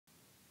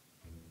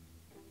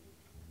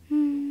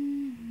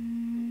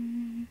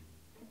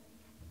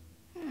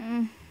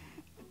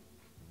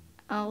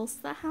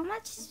Elsa, how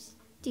much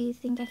do you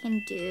think I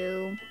can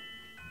do?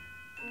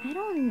 I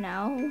don't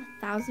know.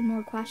 1,000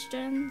 more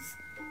questions?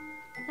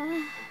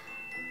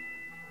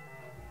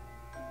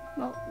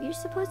 Well, you're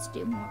supposed to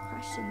do more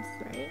questions,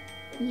 right?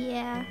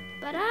 Yeah,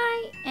 but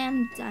I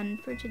am done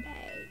for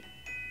today.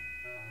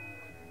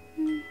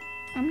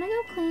 I'm gonna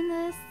go clean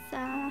this,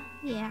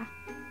 yeah.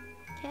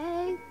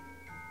 Okay.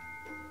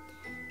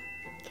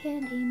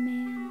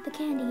 Candyman, the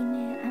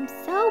Candyman. I'm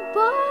so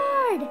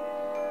bored!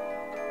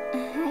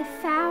 I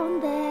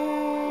found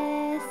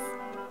this.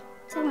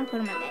 So I'm gonna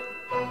put it on my bed.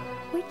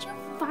 Where'd you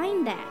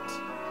find that?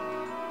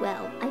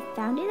 Well, I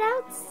found it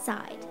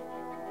outside.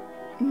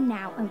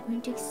 Now I'm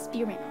going to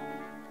experiment on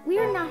it. We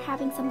are not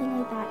having something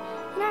like that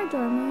in our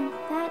dorm room.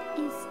 That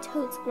is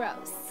totes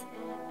gross.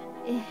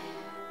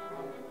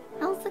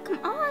 Elsa,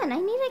 come on. I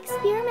need to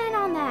experiment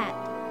on that.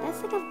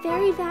 That's like a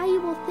very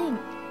valuable thing.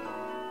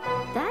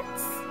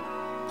 That's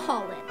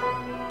pollen.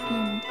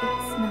 And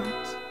it's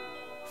not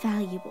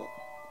valuable.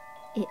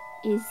 It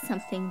is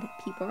something that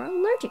people are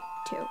allergic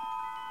to.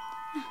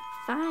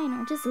 Fine,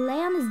 I'll just lay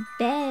on this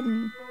bed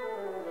and...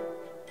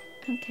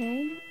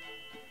 Okay.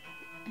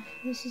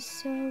 This is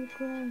so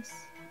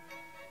gross.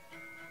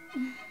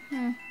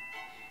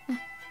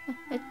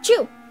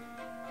 Achoo!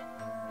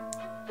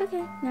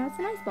 Okay, now it's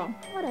an ice ball.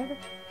 Whatever.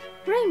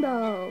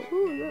 Rainbow!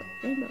 Ooh, look,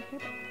 rainbow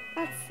hairball.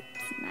 That's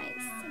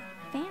nice and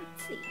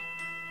fancy.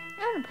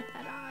 I'm gonna put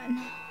that on.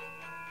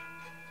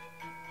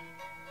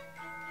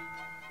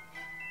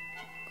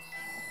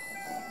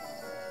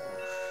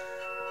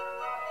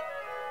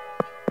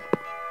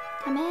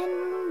 Come in,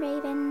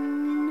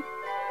 Raven.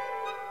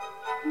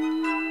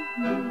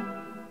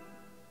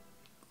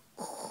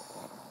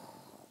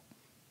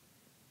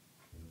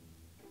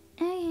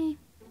 Okay.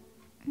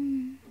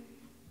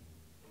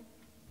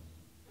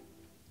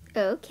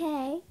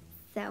 Okay.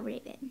 So,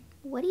 Raven,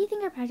 what do you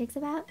think our project's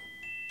about?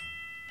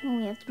 Well,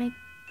 we have to make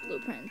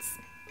blueprints.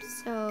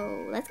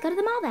 So, let's go to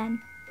the mall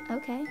then.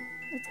 Okay,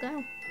 let's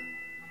go.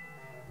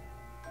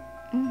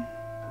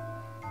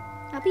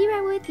 I'll be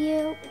right with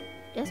you.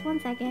 Just 1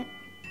 second.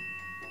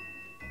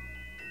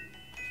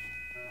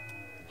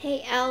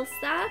 Hey,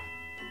 Elsa.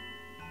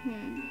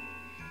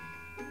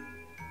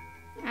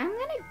 I'm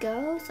gonna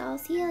go, so I'll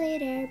see you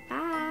later.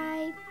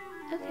 Bye.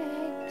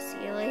 Okay,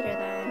 see you later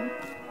then.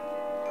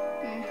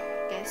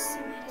 Guess I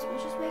might as well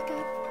just wake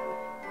up.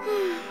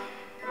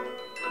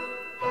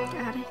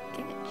 Gotta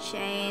get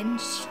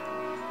changed.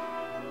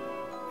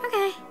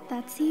 Okay,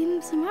 that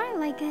seems more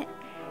like it.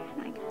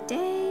 Like a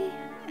day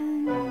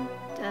and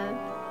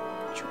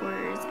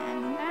chores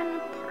and then a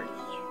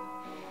party.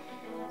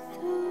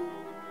 So,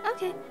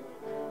 okay.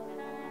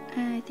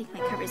 I think my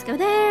covers go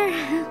there.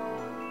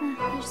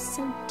 They're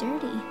so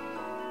dirty.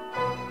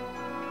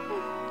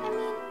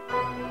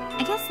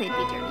 I guess they'd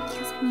be dirty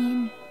because, I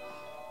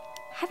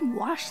haven't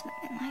washed them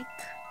in, like,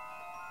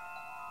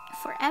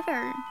 forever.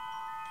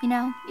 You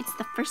know, it's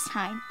the first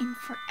time in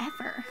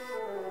forever.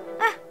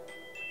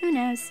 Who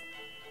knows?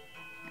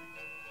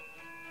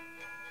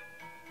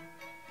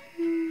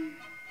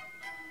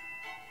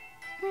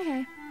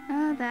 Okay,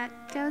 that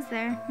goes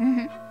there.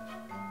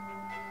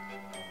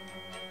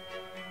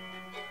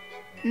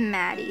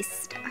 Maddie's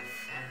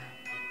stuff.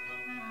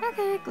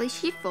 Okay, at least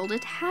she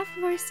folded half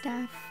of her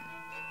stuff.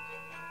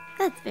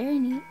 That's very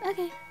neat.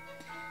 Okay.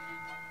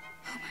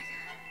 Oh my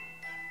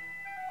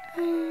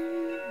god.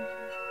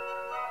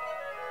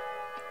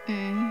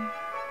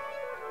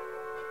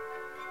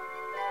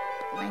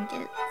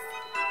 Blankets.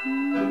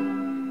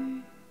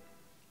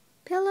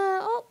 Pillow.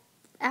 Oh,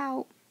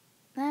 ow.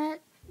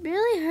 That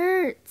really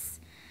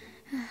hurts.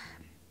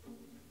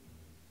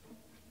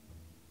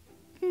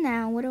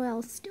 Now, what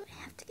else do I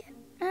have to get?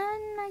 A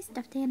nice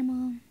stuffed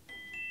animal.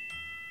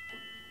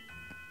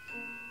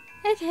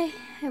 Okay,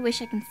 I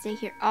wish I can stay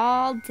here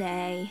all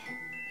day,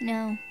 you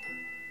know,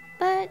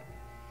 but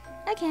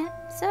I can't,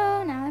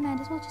 so now I might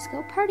as well just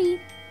go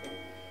party.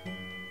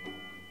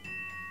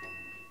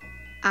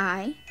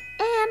 I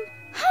am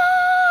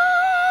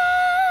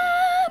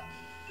home!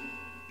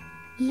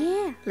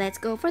 Yeah, let's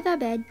go for the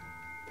bed.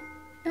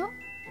 Oh,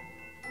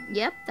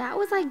 yep, that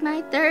was like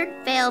my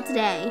 3rd fail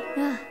today.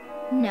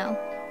 No,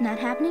 not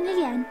happening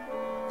again.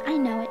 I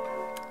know it.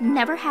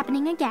 Never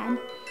happening again.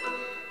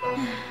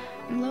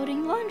 I'm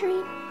loading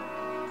laundry.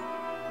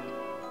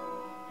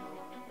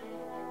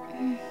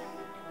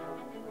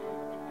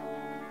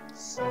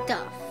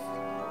 Stuff.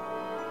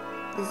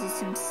 This is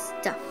some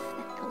stuff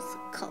that Elsa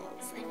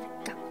calls. I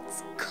forgot what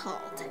it's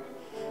called.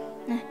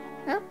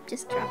 Oh,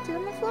 just dropped it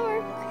on the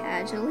floor.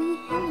 Casually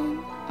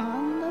hanging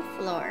on the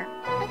floor.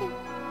 Okay,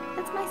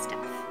 that's my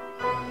stuff.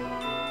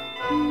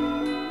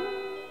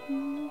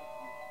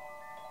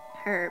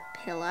 Her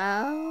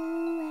pillow,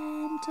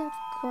 and of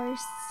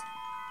course,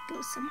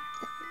 go somewhere.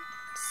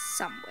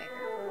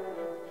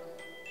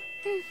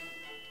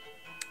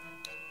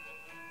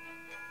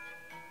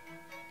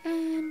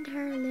 And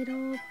her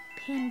little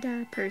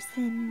panda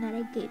person that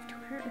I gave to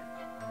her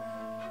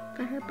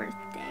for her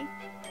birthday.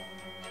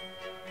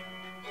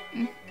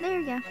 There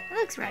you go. It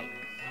looks right.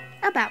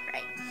 About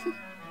right.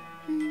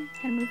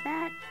 Gotta move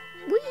that.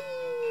 Whee!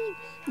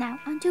 Now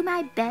onto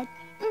my bed.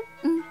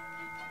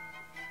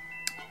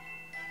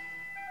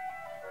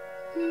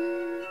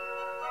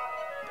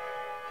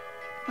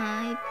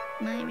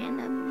 My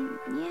random,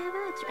 yeah,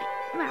 that's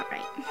right, about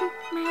right.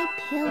 My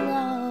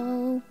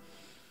pillow,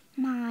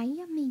 my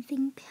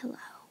amazing pillow.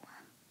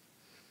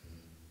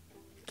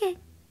 Okay,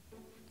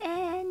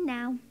 and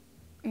now,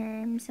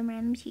 some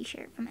random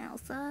t-shirt from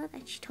Elsa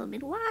that she told me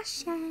to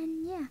wash,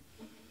 and yeah.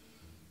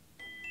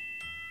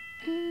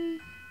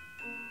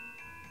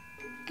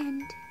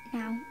 And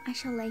now I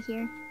shall lay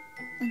here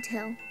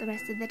until the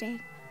rest of the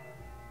day.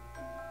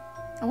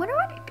 I wonder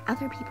what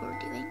other people are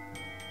doing.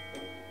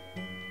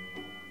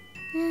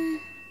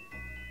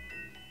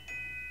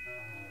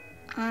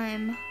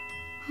 I'm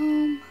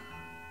home.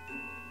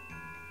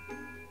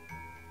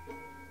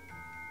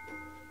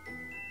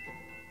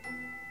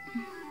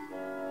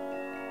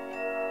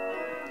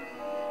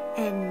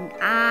 And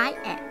I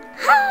am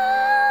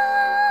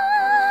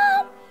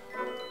home!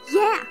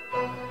 Yeah!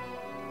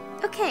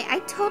 Okay, I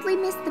totally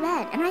missed the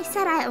bed, and I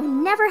said it would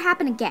never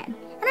happen again.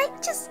 And I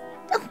just,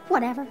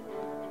 whatever.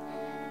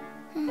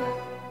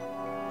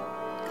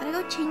 Gotta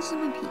go change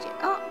some of my PJs.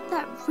 Oh,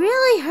 that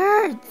really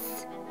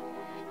hurts.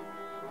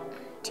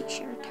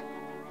 T-shirt.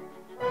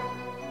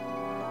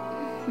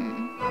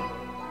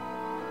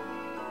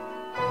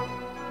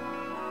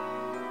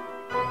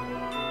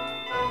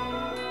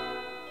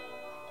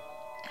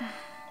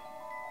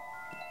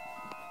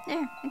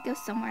 There, it goes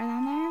somewhere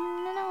down there,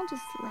 and then I'll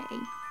just lay.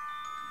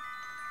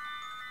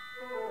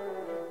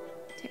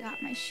 Take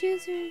off my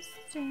shoes.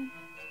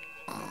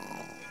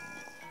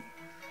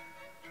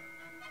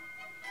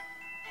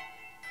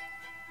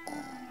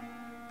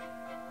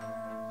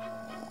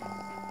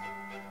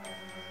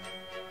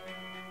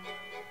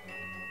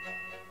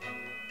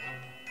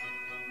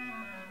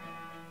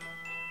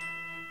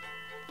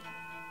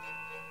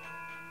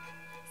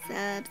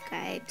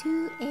 Subscribe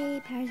to A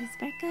Powers of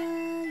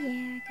Sparkle.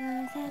 Yeah,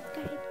 go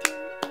subscribe to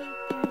A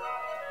Powers.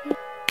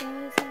 Go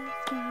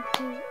subscribe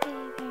to A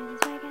Powers of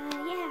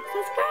Sparkle. Yeah,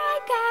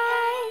 subscribe, guys.